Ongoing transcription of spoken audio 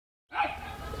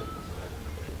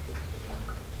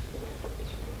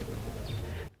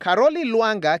Karoli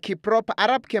Luanga Kiprop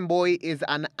Arap Kemboi is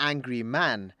an angry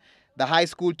man. The high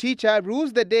school teacher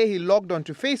rues the day he logged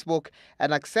onto Facebook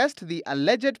and accessed the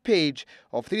alleged page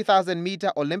of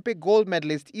 3,000-meter Olympic gold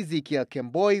medalist Ezekiel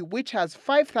Kemboi, which has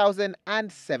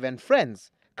 5,007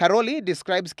 friends. Karoli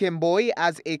describes Kemboi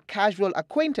as a casual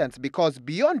acquaintance because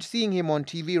beyond seeing him on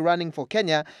TV running for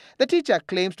Kenya, the teacher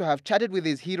claims to have chatted with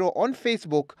his hero on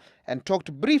Facebook and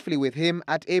talked briefly with him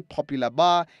at a popular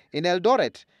bar in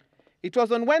Eldoret. It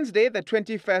was on Wednesday, the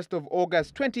 21st of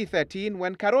August 2013,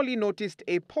 when Karoli noticed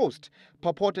a post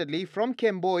purportedly from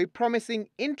Kemboi promising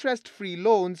interest-free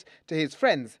loans to his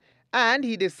friends, and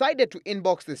he decided to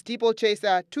inbox the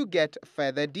steeplechaser to get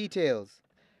further details.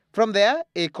 From there,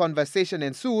 a conversation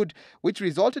ensued, which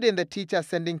resulted in the teacher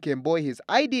sending Kemboi his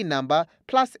ID number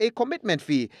plus a commitment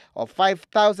fee of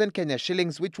 5,000 Kenya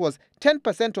shillings, which was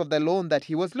 10% of the loan that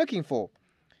he was looking for.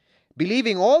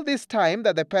 Believing all this time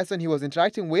that the person he was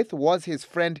interacting with was his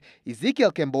friend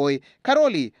Ezekiel Kemboi,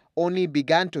 Karoli only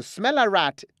began to smell a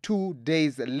rat 2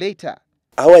 days later.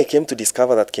 How I came to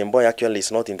discover that Kemboi actually is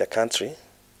not in the country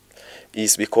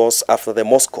is because after the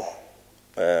Moscow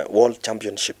World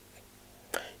Championship,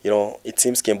 it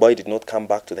seems Kemboi did not come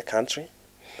back to the country.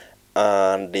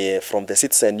 And from the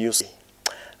Citizen News,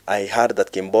 I heard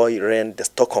that Kemboi ran the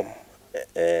Stockholm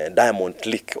Diamond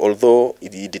League, although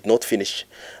he did not finish.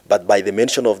 But by the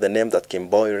mention of the name that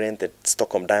Kemboi ran the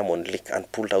Stockholm Diamond League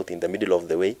and pulled out in the middle of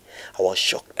the way, I was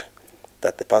shocked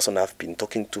that the person I've been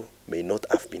talking to may not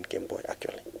have been Kemboi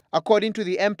actually. According to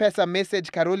the M-Pesa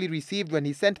message Karoli received when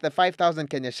he sent the 5,000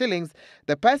 Kenya shillings,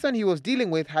 the person he was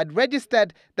dealing with had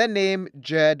registered the name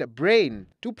Jerd Brain.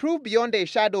 To prove beyond a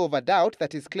shadow of a doubt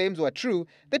that his claims were true,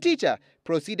 the teacher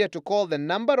proceeded to call the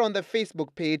number on the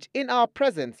Facebook page in our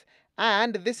presence,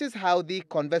 and this is how the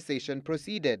conversation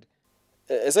proceeded.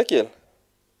 Ezekiel,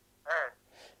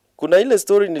 kuna ile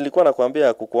story nilikuwa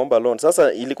nakwambia kukuomba loan.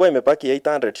 Sasa ilikuwa imepaki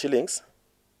 800 shillings.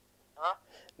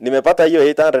 Nimepata hiyo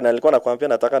 800 na nilikuwa nakwambia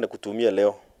nataka nikutumie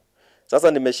leo.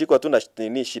 Sasa nimeshikwa tu na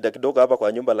shida kidogo hapa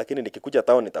kwa nyumba, lakini nikikuja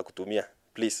town nitakutumia.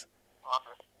 Please.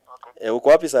 Okay. Uko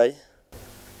wapi sasa?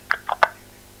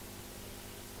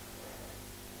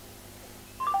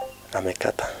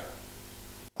 Amekata.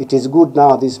 It is good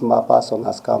now this person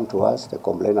has come to us, the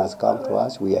complainant has come to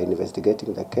us, we are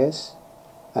investigating the case,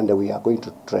 and we are going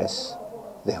to trace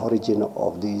the origin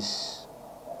of this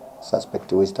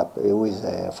suspect who is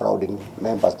frauding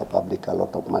members of the public a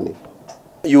lot of money.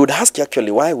 You would ask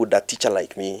actually, why would a teacher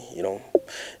like me,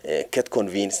 get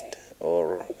convinced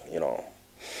or,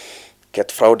 get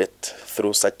frauded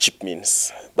through such cheap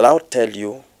means? But I'll tell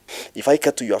you, if I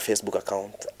get to your Facebook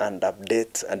account and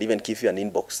update and even give you an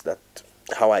inbox that,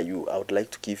 how are you? I would like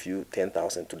to give you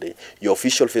 10,000 today. Your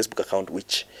official Facebook account,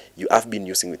 which you have been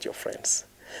using with your friends.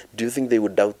 Do you think they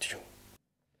would doubt you?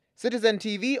 Citizen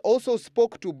TV also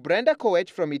spoke to Brenda Koech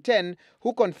from Iten,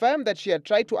 who confirmed that she had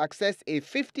tried to access a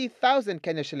 50,000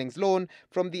 Kenya shillings loan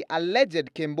from the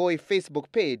alleged Kemboi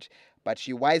Facebook page, but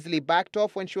she wisely backed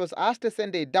off when she was asked to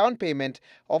send a down payment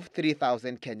of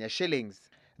 3,000 Kenya shillings.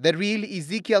 The real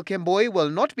Ezekiel Kemboi will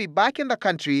not be back in the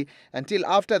country until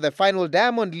after the final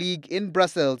Diamond League in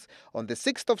Brussels on the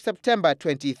 6th of September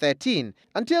 2013.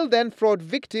 Until then, fraud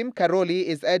victim Karoli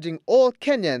is urging all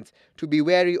Kenyans to be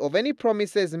wary of any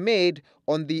promises made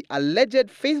on the alleged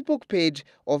Facebook page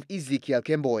of Ezekiel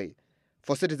Kemboi.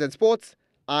 For Citizen Sports,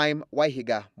 I'm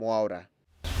Waihiga Mwaura.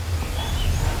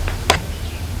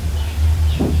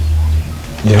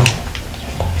 Yeah.